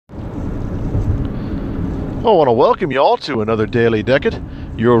I want to welcome you all to another Daily Decade,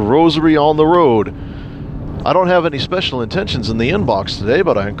 your rosary on the road. I don't have any special intentions in the inbox today,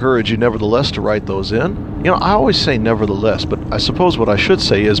 but I encourage you nevertheless to write those in. You know, I always say nevertheless, but I suppose what I should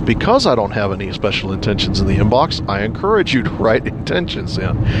say is because I don't have any special intentions in the inbox, I encourage you to write intentions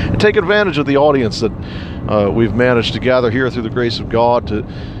in. And take advantage of the audience that we've managed to gather here through the grace of God to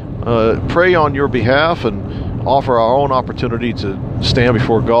pray on your behalf and offer our own opportunity to stand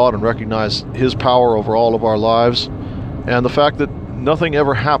before God and recognize His power over all of our lives, and the fact that nothing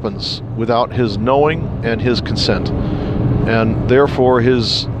ever happens without His knowing and His consent, and therefore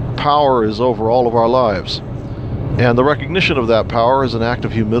His power is over all of our lives. And the recognition of that power is an act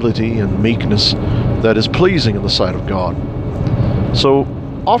of humility and meekness that is pleasing in the sight of God. So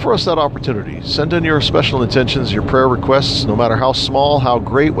offer us that opportunity. Send in your special intentions, your prayer requests, no matter how small, how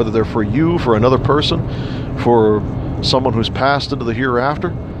great, whether they're for you, for another person, for someone who's passed into the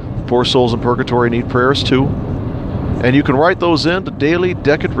hereafter. Poor souls in purgatory need prayers too. And you can write those in to Daily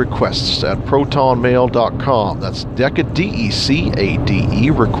Decade Requests at protonmail.com. That's Decade, D-E-C-A-D-E,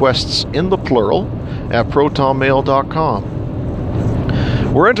 requests in the plural, at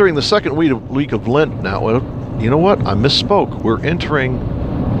protonmail.com. We're entering the second week of Lent now. Well, you know what? I misspoke. We're entering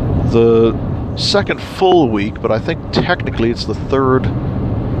the second full week, but I think technically it's the third.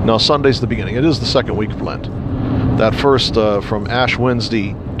 No, Sunday's the beginning. It is the second week of Lent. That first, from Ash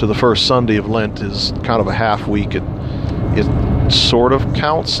Wednesday to the first Sunday of Lent is kind of a half week. It sort of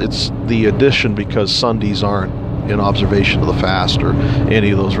counts. It's the addition because Sundays aren't in observation of the fast or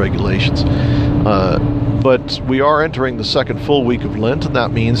any of those regulations. But we are entering the second full week of Lent, and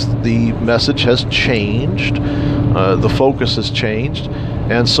that means the message has changed. The focus has changed.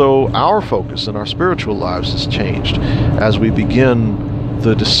 And so our focus in our spiritual lives has changed as we begin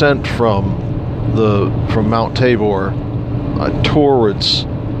the descent from Mount Tabor towards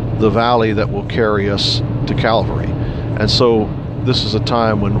the valley that will carry us to Calvary. And so this is a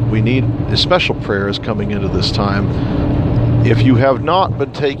time when we need special prayers coming into this time. If you have not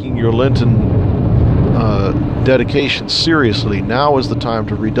been taking your Lenten dedication seriously, now is the time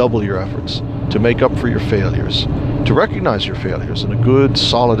to redouble your efforts, to make up for your failures, to recognize your failures in a good,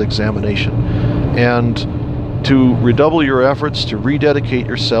 solid examination, and to redouble your efforts to rededicate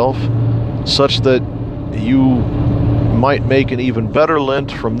yourself such that you might make an even better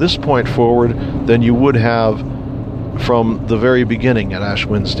Lent from this point forward than you would have from the very beginning at Ash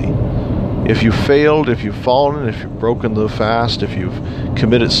Wednesday. If you failed, if you've fallen, if you've broken the fast, if you've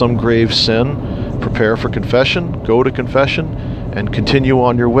committed some grave sin, prepare for confession, go to confession, and continue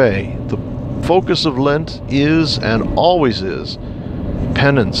on your way. The focus of Lent is and always is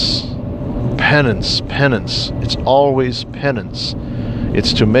penance. Penance, penance. It's always penance.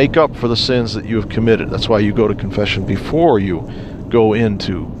 It's to make up for the sins that you have committed. That's why you go to confession before you go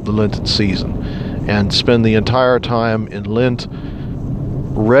into the Lenten season, and spend the entire time in Lent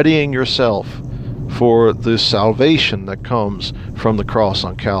readying yourself for the salvation that comes from the cross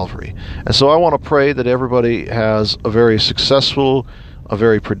on Calvary. And so I want to pray that everybody has a very successful, a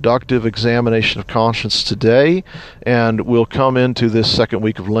very productive examination of conscience today, and will come into this second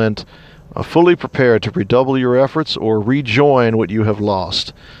week of Lent fully prepared to redouble your efforts or rejoin what you have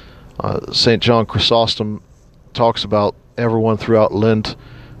lost. St. John Chrysostom talks about everyone throughout Lent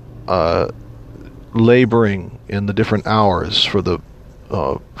laboring in the different hours for the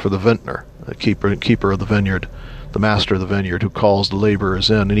vintner, the keeper of the vineyard, the master of the vineyard, who calls the laborers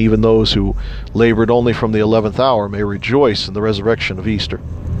in. And even those who labored only from the 11th hour may rejoice in the resurrection of Easter.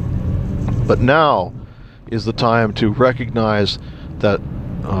 But now is the time to recognize that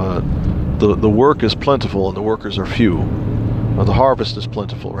the work is plentiful and the workers are few. The harvest is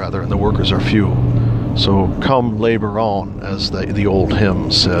plentiful, rather, and the workers are few. So come labor on, as the old hymn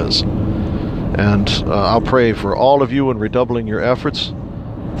says. And I'll pray for all of you in redoubling your efforts,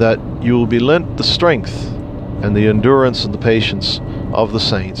 that you will be lent the strength and the endurance and the patience of the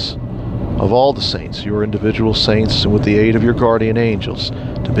saints, of all the saints, your individual saints, and with the aid of your guardian angels,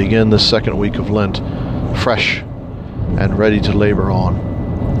 to begin this second week of Lent fresh and ready to labor on.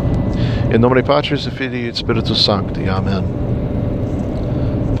 In nomine Patris et Filii et Spiritus Sancti. Amen.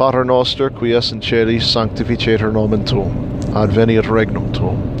 Pater noster, qui es in celis, sanctificetur nomen tuum. Adveniat regnum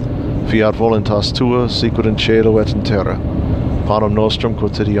tuum. Fiat voluntas tua, sicut in cielo et in terra. Panem nostrum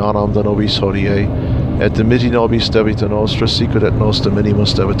quotidianum da nobis hodie, et dimitti nobis debita nostra, sicut et nos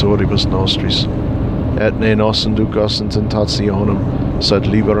diminimus debitoribus nostris. Et ne nos inducas in tentationem, sed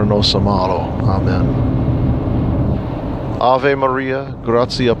libera nos a malo. Amen. Ave Maria,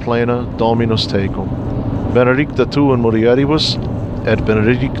 gratia plena, Dominus tecum. Benedicta tu in mulieribus, et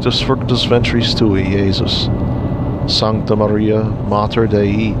benedictus fructus ventris tui, Iesus. Sancta Maria, Mater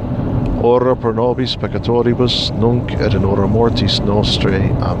Dei, ora pro nobis peccatoribus, nunc et in hora mortis nostrae.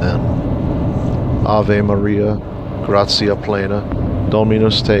 Amen. Ave Maria, gratia plena,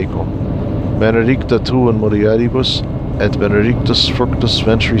 Dominus tecum, benedicta tu in mulieribus, et benedictus fructus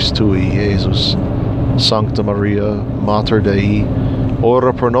ventris tui, Iesus. Sancta Maria, Mater Dei,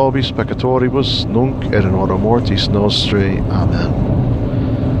 ora pro nobis peccatoribus, nunc et in hora mortis nostrae.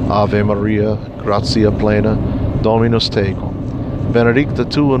 Amen. Ave Maria, gratia plena, Dominus tecum, benedicta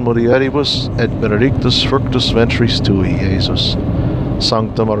tu in mulieribus, et benedictus fructus ventris tui, Iesus.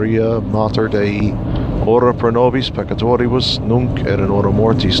 Sancta Maria, Mater Dei, ora pro nobis peccatoribus, nunc et in hora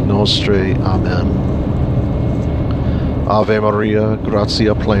mortis nostrae. Amen. Ave Maria,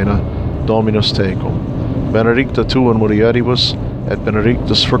 gratia plena, Dominus tecum, benedicta tu in mulieribus, et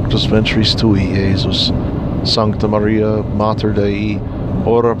benedictus fructus ventris tui, Iesus. Sancta Maria, Mater Dei,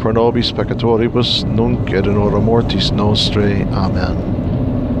 ora pro nobis peccatoribus, nunc et in hora mortis nostrae. Amen.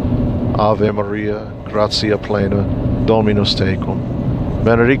 Ave Maria, gratia plena, Dominus tecum,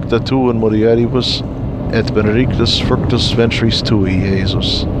 benedicta tu in mulieribus, et benedictus fructus ventris tui,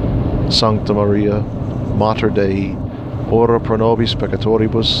 Iesus. Sancta Maria, Mater Dei, ora pro nobis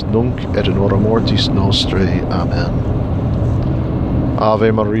peccatoribus, nunc et in hora mortis nostrae. Amen.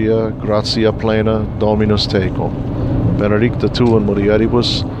 Ave Maria, gratia plena, Dominus tecum, benedicta tu in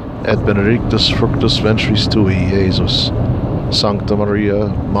mulieribus, et benedictus fructus ventris tui, Iesus. Sancta Maria,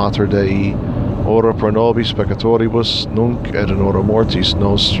 Mater Dei, ora pro nobis peccatoribus, nunc et in hora mortis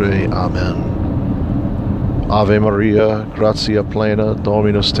nostrae. Amen. Ave Maria, gratia plena,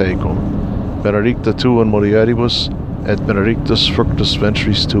 Dominus tecum, benedicta tu in mulieribus, et benedictus fructus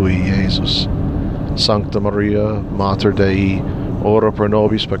ventris tui, Iesus. Sancta Maria, Mater Dei, ora pro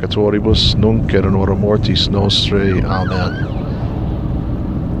nobis peccatoribus, nunc et in hora mortis nostrae. Amen.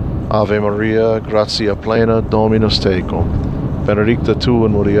 Ave Maria, gratia plena, Dominus tecum, benedicta tu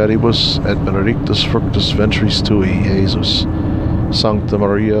in mulieribus, et benedictus fructus ventris tui, Iesus. Sancta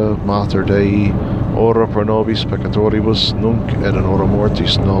Maria, Mater Dei, ora pro nobis peccatoribus, nunc et in hora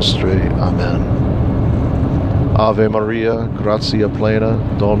mortis nostrae. Amen. Ave Maria, gratia plena,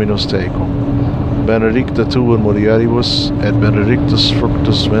 Dominus tecum, benedicta tu in mulieribus, et benedictus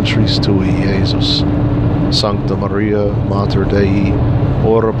fructus ventris tui, Iesus. Sancta Maria, Mater Dei,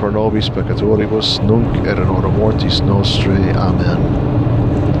 ora pro nobis peccatoribus, nunc et in hora mortis nostrae. Amen.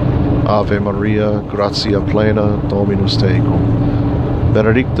 Ave Maria, gratia plena, Dominus tecum,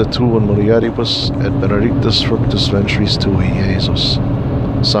 benedicta tu in mulieribus, et benedictus fructus ventris tui, Iesus.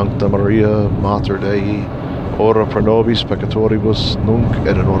 Sancta Maria, Mater Dei, ora pro nobis peccatoribus, nunc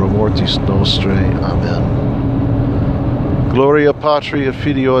et in hora mortis nostrae. Amen. Gloria Patri et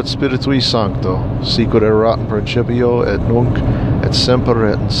Filio et Spiritui Sancto, sicut erat in principio et nunc et semper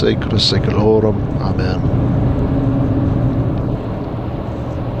et in saecula saeculorum. Amen.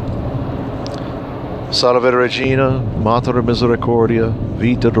 Salve Regina, Mater Misericordia,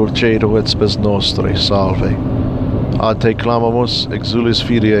 vita dulcedo et spes nostrae, salve. Ad te clamamus, exulis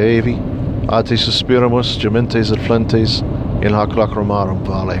filia Evi, ad te suspiramus, gementes et flentes, in hac lacrimarum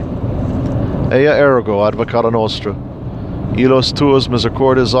vale. Ea ergo advocata nostra, illos tuos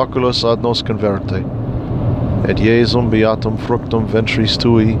misericordias oculos ad nos converte, et Iesum beatum fructum ventris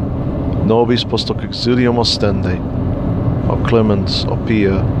tui, nobis post hoc exilium ostende, o clemens, o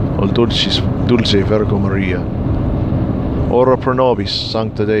pia, o dulce Virgo Maria. Ora pro nobis,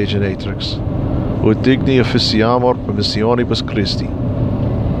 Sancta Dei Genetrix, ut digni officiamur per missionibus Christi.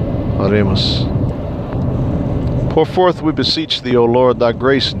 Oremus. Pour forth, we beseech thee, O Lord, thy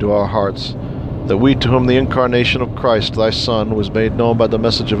grace into our hearts, that we, to whom the incarnation of Christ thy Son was made known by the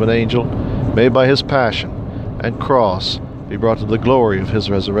message of an angel, may by his passion and cross be brought to the glory of his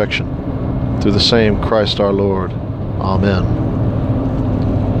resurrection. Through the same Christ our Lord. Amen.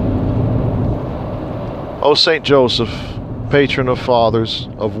 O Saint Joseph, patron of fathers,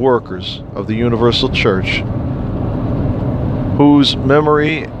 of workers, of the universal church, whose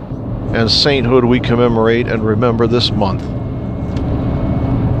memory and sainthood we commemorate and remember this month,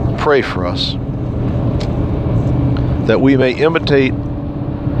 pray for us, that we may imitate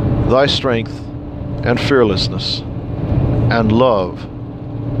thy strength and fearlessness and love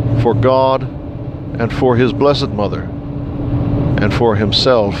for God and for his blessed Mother and for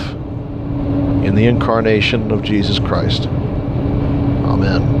himself in the incarnation of Jesus Christ.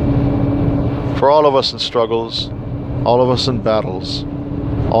 Amen. For all of us in struggles, all of us in battles,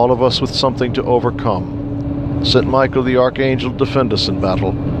 all of us with something to overcome, St. Michael the Archangel, defend us in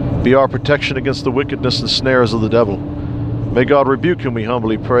battle. Be our protection against the wickedness and snares of the devil. May God rebuke him, we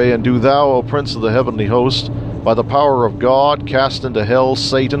humbly pray, and do thou, O Prince of the heavenly host, by the power of God, cast into hell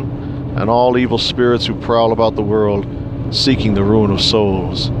Satan and all evil spirits who prowl about the world, seeking the ruin of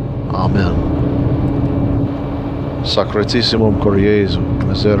souls. Amen. Sacratissimum Cor Jesu,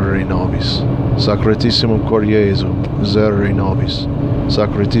 miserere nobis. Sacratissimum Cor Jesu, miserere nobis.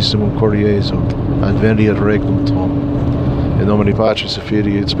 Sacratissimum Cor Jesu, adveniat regnum tuum. In nomine Patris et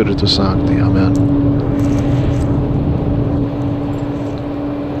Filii et Spiritus Sancti. Amen.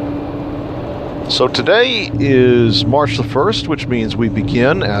 So today is March the 1st, which means we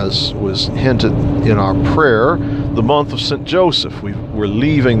begin, as was hinted in our prayer, the month of St. Joseph. We're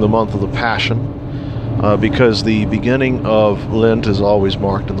leaving the month of the Passion, because the beginning of Lent is always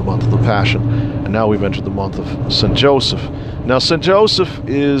marked in the month of the Passion, and now we've entered the month of St. Joseph. Now, St. Joseph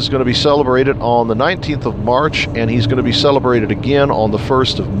is going to be celebrated on the 19th of March, and he's going to be celebrated again on the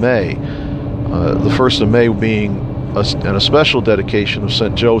 1st of May. The 1st of May being a special dedication of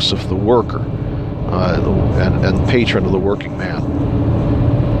St. Joseph the worker, and patron of the working man.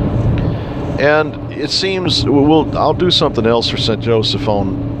 And it seems, I'll do something else for St. Joseph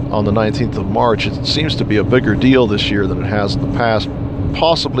on the 19th of March. It seems to be a bigger deal this year than it has in the past,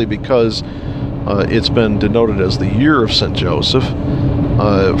 possibly because it's been denoted as the year of St. Joseph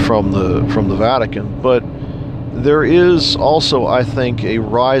from the Vatican. But there is also, I think, a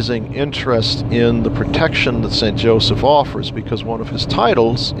rising interest in the protection that St. Joseph offers, because one of his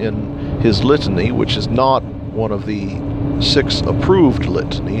titles in his litany, which is not one of the 6 approved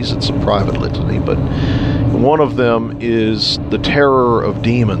litanies, it's a private litany, but one of them is the terror of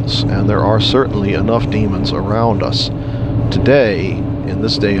demons, and there are certainly enough demons around us today, in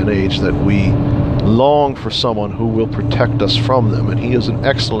this day and age, that we long for someone who will protect us from them, and he is an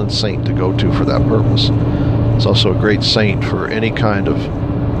excellent saint to go to for that purpose. He's also a great saint for any kind of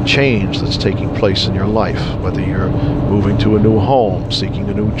change that's taking place in your life, whether you're moving to a new home, seeking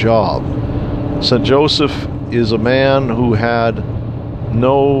a new job. St. Joseph is a man who had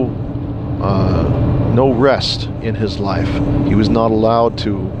no rest in his life. He was not allowed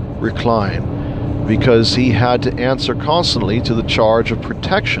to recline, because he had to answer constantly to the charge of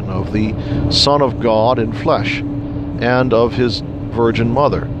protection of the Son of God in flesh and of his Virgin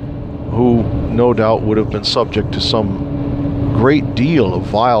Mother, who no doubt would have been subject to some great deal of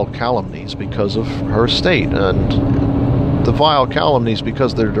vile calumnies because of her state, and the vile calumnies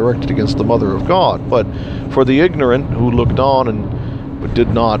because they're directed against the Mother of God. But for the ignorant who looked on and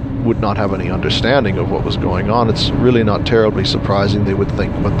would not have any understanding of what was going on, it's really not terribly surprising they would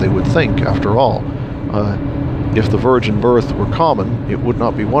think what they would think. After all, if the virgin birth were common, it would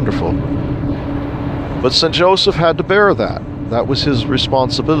not be wonderful. But St. Joseph had to bear that. That was his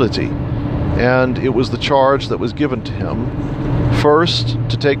responsibility, and it was the charge that was given to him. First,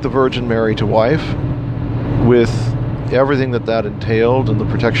 to take the Virgin Mary to wife, with everything that entailed, and the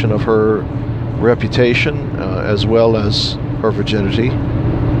protection of her reputation, as well as her virginity,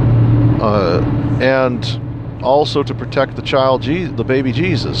 and also to protect the baby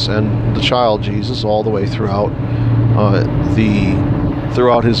Jesus, and the child Jesus all the way throughout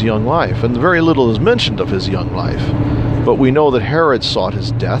his young life. And very little is mentioned of his young life, but we know that Herod sought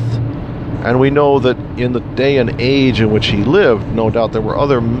his death, and we know that in the day and age in which he lived, no doubt there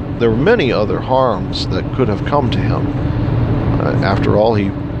were many other harms that could have come to him. After all,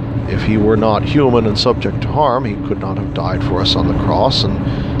 if he were not human and subject to harm, he could not have died for us on the cross,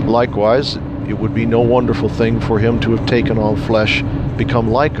 and likewise, it would be no wonderful thing for him to have taken on flesh, become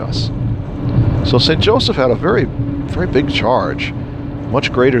like us. So St. Joseph had a very, very big charge,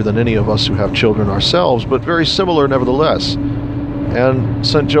 much greater than any of us who have children ourselves, but very similar nevertheless. And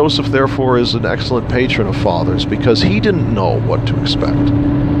St. Joseph, therefore, is an excellent patron of fathers, because he didn't know what to expect.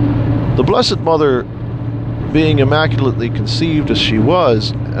 The Blessed Mother, being immaculately conceived as she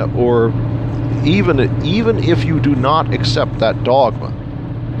was, or even if you do not accept that dogma,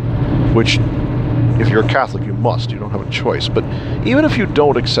 which, if you're a Catholic, you must, you don't have a choice, but even if you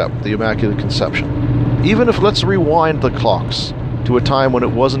don't accept the Immaculate Conception, even if, let's rewind the clocks to a time when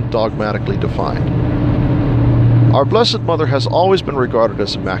it wasn't dogmatically defined, our Blessed Mother has always been regarded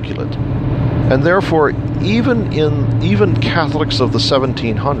as immaculate, and therefore even Catholics of the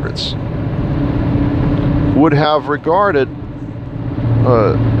 1700s would have regarded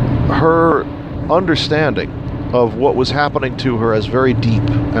her understanding of what was happening to her as very deep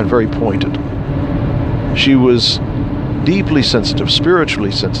and very pointed. She was deeply sensitive,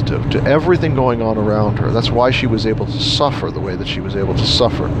 spiritually sensitive to everything going on around her. That's why she was able to suffer the way that she was able to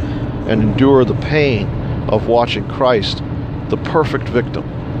suffer, and endure the pain of watching Christ, the perfect victim,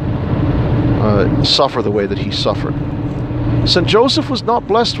 suffer the way that he suffered. St. Joseph was not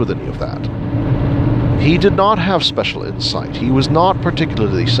blessed with any of that. He did not have special insight. He was not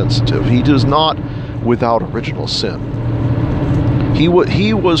particularly sensitive. He was not without original sin. He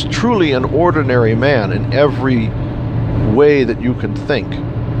was truly an ordinary man in every way that you can think.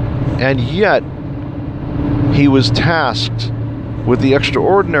 And yet, he was tasked with the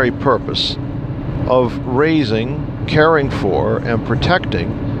extraordinary purpose of raising, caring for, and protecting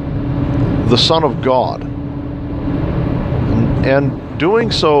the Son of God, and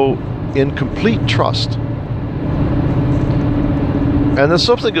doing so in complete trust. And there's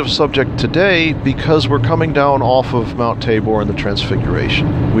something of a subject today because we're coming down off of Mount Tabor and the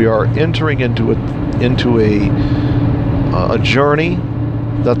Transfiguration. We are entering into a journey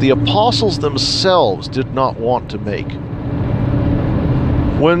that the apostles themselves did not want to make.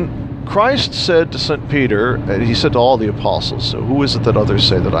 When Christ said to St. Peter, he said to all the apostles, "So who is it that others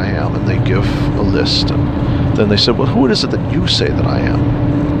say that I am?" And they give a list. And then they said, "Well, who is it that you say that I am?"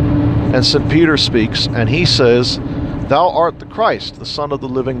 And St. Peter speaks, and he says, "Thou art the Christ, the Son of the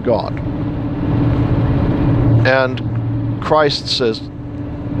living God." And Christ says,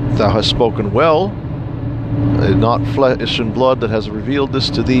 "Thou hast spoken well. Not flesh and blood that has revealed this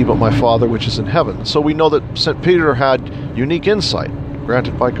to thee, but my Father which is in heaven." So we know that St. Peter had unique insight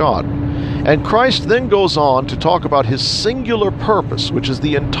granted by God. And Christ then goes on to talk about his singular purpose, which is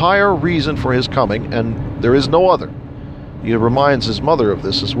the entire reason for his coming, and there is no other. He reminds his mother of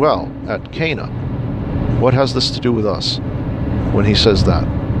this as well at Cana. What has this to do with us when he says that?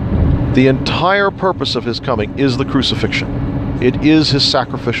 The entire purpose of his coming is the crucifixion. It is his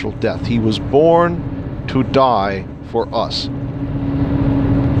sacrificial death. He was born to die for us.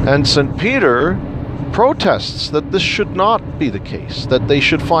 And St. Peter protests that this should not be the case, that they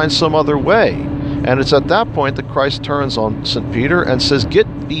should find some other way. And it's at that point that Christ turns on St. Peter and says,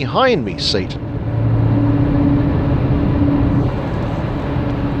 "Get behind me, Satan."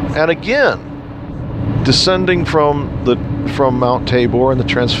 And again, descending from Mount Tabor and the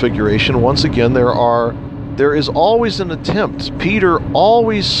Transfiguration, once again there is always an attempt. Peter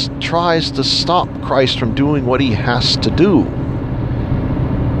always tries to stop Christ from doing what he has to do.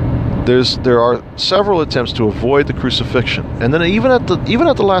 There are several attempts to avoid the crucifixion, and then even at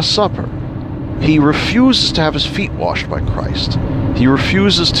the Last Supper, he refuses to have his feet washed by Christ. He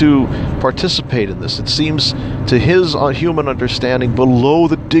refuses to participate in this. It seems to his human understanding below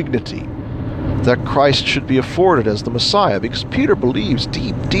the dignity that Christ should be afforded as the Messiah, because Peter believes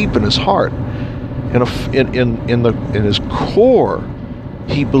deep in his heart, in his core,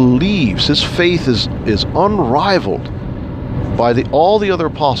 he believes. His faith is unrivaled by all the other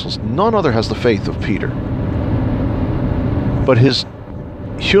apostles. None other has the faith of Peter. But his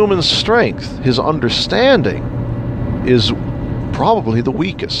human strength, his understanding, is probably the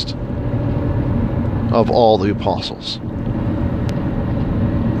weakest of all the apostles.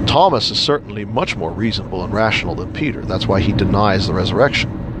 Thomas is certainly much more reasonable and rational than Peter. That's why he denies the resurrection.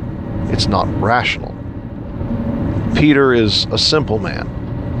 It's not rational. Peter is a simple man.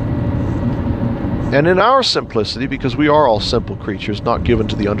 And in our simplicity, because we are all simple creatures, not given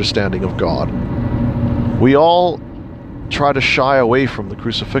to the understanding of God, we all try to shy away from the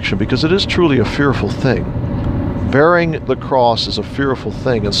crucifixion because it is truly a fearful thing. Bearing the cross is a fearful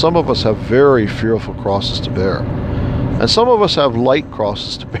thing, and some of us have very fearful crosses to bear. And some of us have light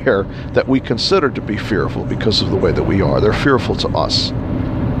crosses to bear that we consider to be fearful because of the way that we are. They're fearful to us.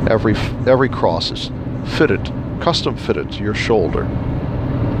 Every cross is custom fitted to your shoulder.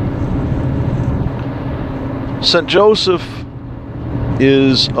 St. Joseph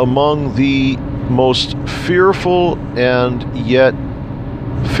is among the most fearful and yet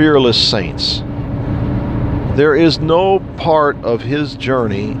fearless saints. There is no part of his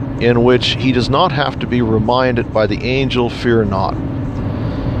journey in which he does not have to be reminded by the angel, "Fear not."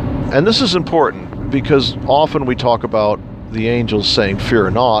 And this is important because often we talk about the angels saying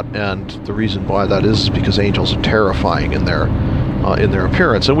 "Fear not," and the reason why that is because angels are terrifying in their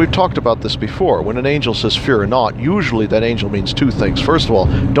appearance. And we've talked about this before. When an angel says "Fear not," usually that angel means two things. First of all,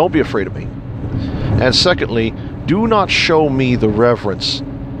 don't be afraid of me. And secondly, do not show me the reverence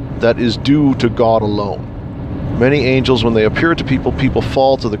that is due to God alone. Many angels, when they appear to people, people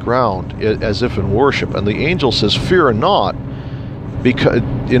fall to the ground as if in worship. And the angel says, "Fear not," because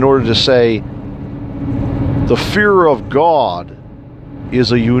in order to say the fear of God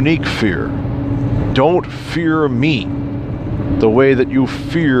is a unique fear. Don't fear me the way that you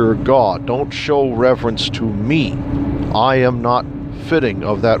fear God. Don't show reverence to me. I am not fitting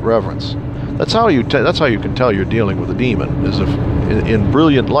of that reverence. That's how you can tell you're dealing with a demon, is if in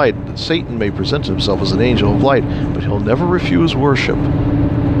brilliant light, Satan may present himself as an angel of light, but he'll never refuse worship.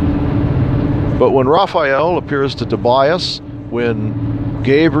 But when Raphael appears to Tobias, when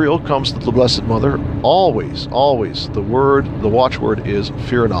Gabriel comes to the Blessed Mother, always the watchword is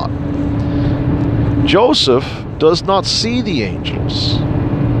 "Fear not." Joseph does not see the angels.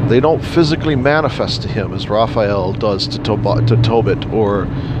 They don't physically manifest to him as Raphael does to Tobit, or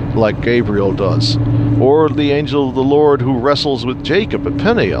like Gabriel does, or the angel of the Lord who wrestles with Jacob at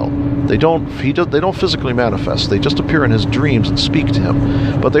Peniel. They don't physically manifest. They just appear in his dreams and speak to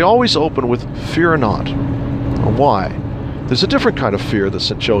him. But they always open with, "Fear not." Why? There's a different kind of fear that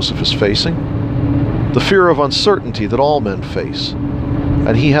St. Joseph is facing. The fear of uncertainty that all men face.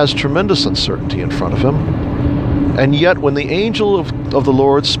 And he has tremendous uncertainty in front of him. And yet when the angel of the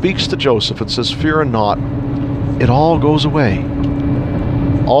Lord speaks to Joseph and says, "Fear not," it all goes away.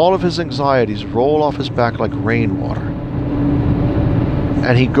 All of his anxieties roll off his back like rainwater.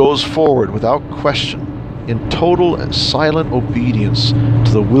 And he goes forward without question, in total and silent obedience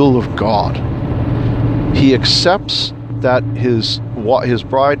to the will of God. He accepts that his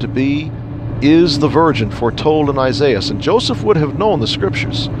bride-to-be is the virgin foretold in Isaiah. And Joseph would have known the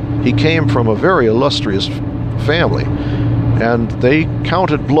scriptures. He came from a very illustrious family, and they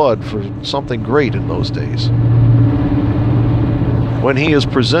counted blood for something great in those days. When he is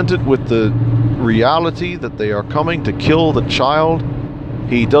presented with the reality that they are coming to kill the child,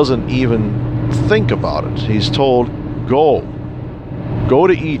 he doesn't even think about it. He's told, go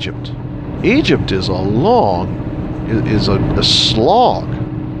to Egypt. Egypt is a slog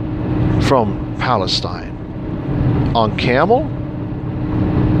from Palestine. On camel,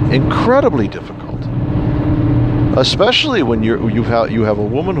 incredibly difficult. Especially when you have a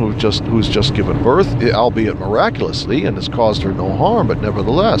woman who's just given birth, albeit miraculously, and has caused her no harm, but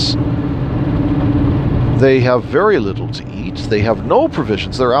nevertheless. They have very little to eat. They have no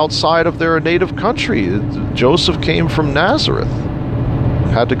provisions. They're outside of their native country. Joseph came from Nazareth,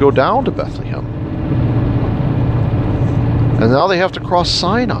 had to go down to Bethlehem. And now they have to cross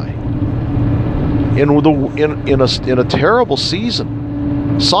Sinai in a terrible season.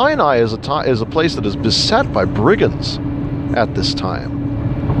 Sinai is a place that is beset by brigands at this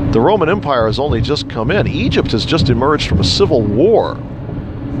time. The Roman Empire has only just come in. Egypt has just emerged from a civil war.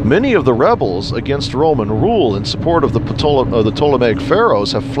 Many of the rebels against Roman rule in support of the Ptolemaic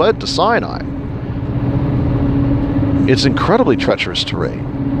pharaohs have fled to Sinai. It's incredibly treacherous terrain.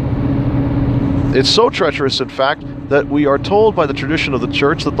 It's so treacherous, in fact, that we are told by the tradition of the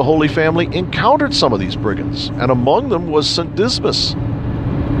Church that the Holy Family encountered some of these brigands, and among them was St. Dismas,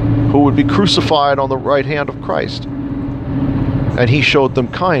 who would be crucified on the right hand of Christ. And he showed them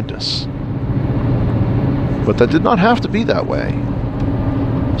kindness. But that did not have to be that way.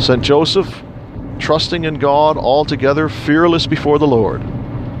 St. Joseph, trusting in God altogether, fearless before the Lord,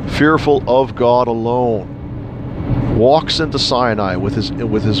 fearful of God alone, walks into Sinai with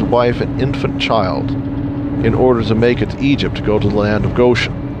his wife and infant child in order to make it to Egypt, to go to the land of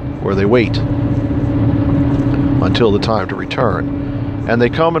Goshen, where they wait until the time to return. And they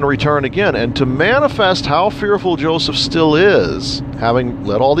come and return again. And to manifest how fearful Joseph still is, having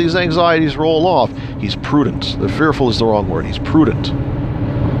let all these anxieties roll off, he's prudent. The fearful is the wrong word. He's prudent.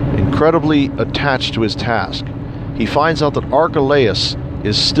 Incredibly attached to his task. He finds out that Archelaus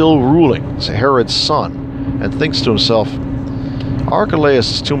is still ruling, Herod's son, and thinks to himself,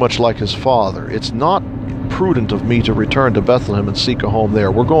 Archelaus is too much like his father. It's not prudent of me to return to Bethlehem and seek a home there.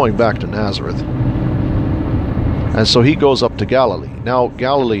 We're going back to Nazareth. And so he goes up to Galilee. Now,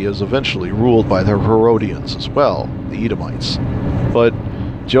 Galilee is eventually ruled by the Herodians as well, the Edomites. But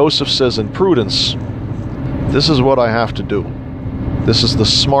Joseph says in prudence, this is what I have to do. This is the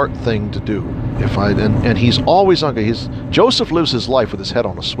smart thing to do. And he's always on. Joseph lives his life with his head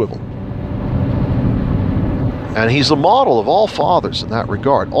on a swivel. And he's the model of all fathers in that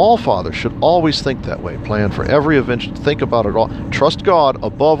regard. All fathers should always think that way. Plan for every event. Think about it all. Trust God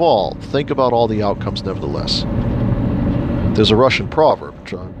above all. Think about all the outcomes nevertheless. There's a Russian proverb,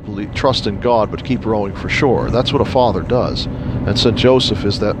 trust in God but keep rowing for shore. That's what a father does. And St. Joseph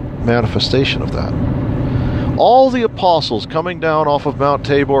is that manifestation of that. All the apostles coming down off of Mount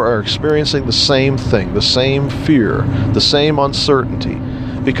Tabor are experiencing the same thing, the same fear, the same uncertainty.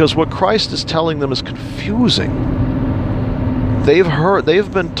 Because what Christ is telling them is confusing.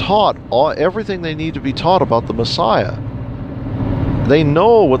 They've been taught everything they need to be taught about the Messiah. They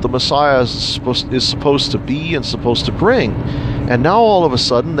know what the Messiah is supposed to be and supposed to bring. And now all of a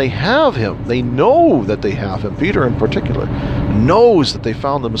sudden they have him. They know that they have him. Peter in particular knows that they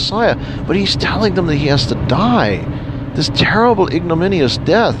found the Messiah. But he's telling them that he has to die. This terrible ignominious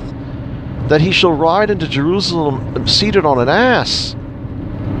death. That he shall ride into Jerusalem seated on an ass.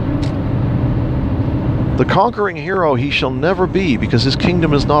 The conquering hero he shall never be, because his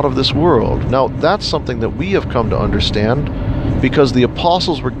kingdom is not of this world. Now, that's something that we have come to understand because the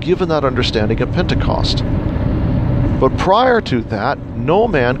apostles were given that understanding at Pentecost. But prior to that, no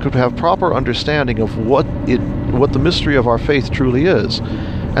man could have proper understanding of what the mystery of our faith truly is.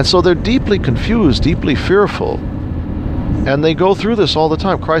 And so they're deeply confused, deeply fearful. And they go through this all the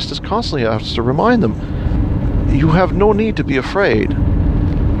time. Christ is constantly has to remind them, you have no need to be afraid.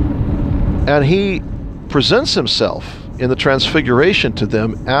 And he presents himself in the Transfiguration to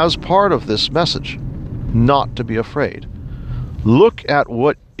them as part of this message, not to be afraid. Look at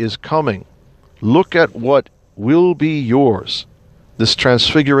what is coming. Look at what will be yours. This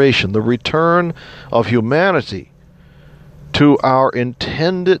Transfiguration, the return of humanity to our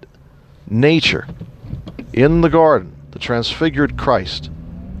intended nature in the garden, the transfigured Christ.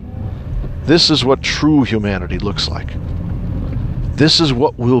 This is what true humanity looks like. This is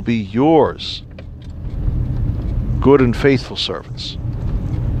what will be yours, good and faithful servants.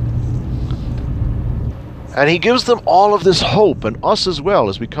 And he gives them all of this hope, and us as well,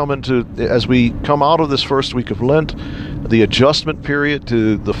 as we come out of this first week of Lent, the adjustment period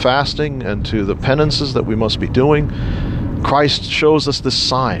to the fasting and to the penances that we must be doing. Christ shows us this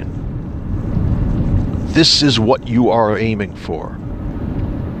sign. This is what you are aiming for.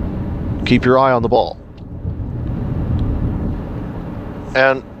 Keep your eye on the ball.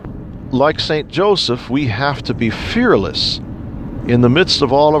 And like St. Joseph, we have to be fearless in the midst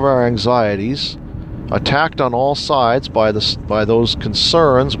of all of our anxieties, attacked on all sides by those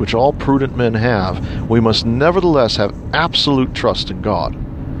concerns which all prudent men have. We must nevertheless have absolute trust in God.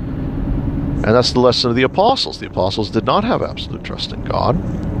 And that's the lesson of the apostles. The apostles did not have absolute trust in God.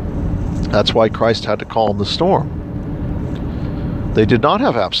 That's why Christ had to calm the storm. They did not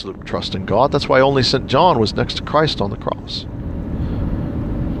have absolute trust in God. That's why only St. John was next to Christ on the cross.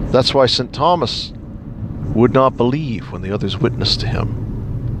 That's why St. Thomas would not believe when the others witnessed to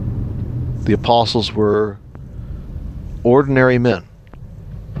him. The apostles were ordinary men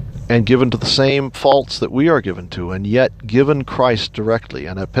and given to the same faults that we are given to, and yet given Christ directly,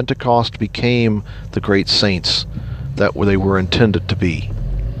 and at Pentecost became the great saints that they were intended to be.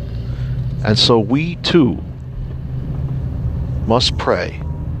 And so we too must pray,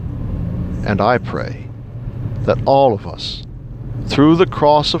 and I pray, that all of us, through the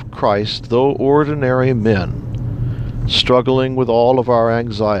cross of Christ, though ordinary men, struggling with all of our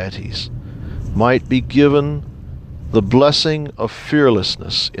anxieties, might be given the blessing of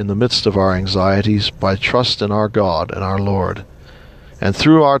fearlessness in the midst of our anxieties by trust in our God and our Lord. And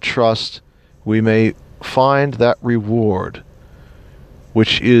through our trust, we may find that reward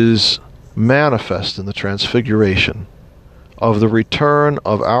which is manifest in the Transfiguration of the return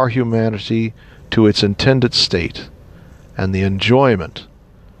of our humanity to its intended state, and the enjoyment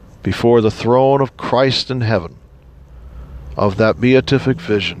before the throne of Christ in heaven of that beatific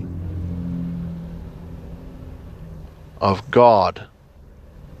vision of God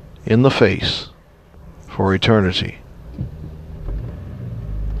in the face for eternity.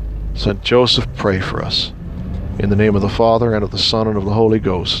 Saint Joseph, pray for us. In the name of the Father, and of the Son, and of the Holy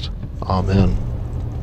Ghost. Amen.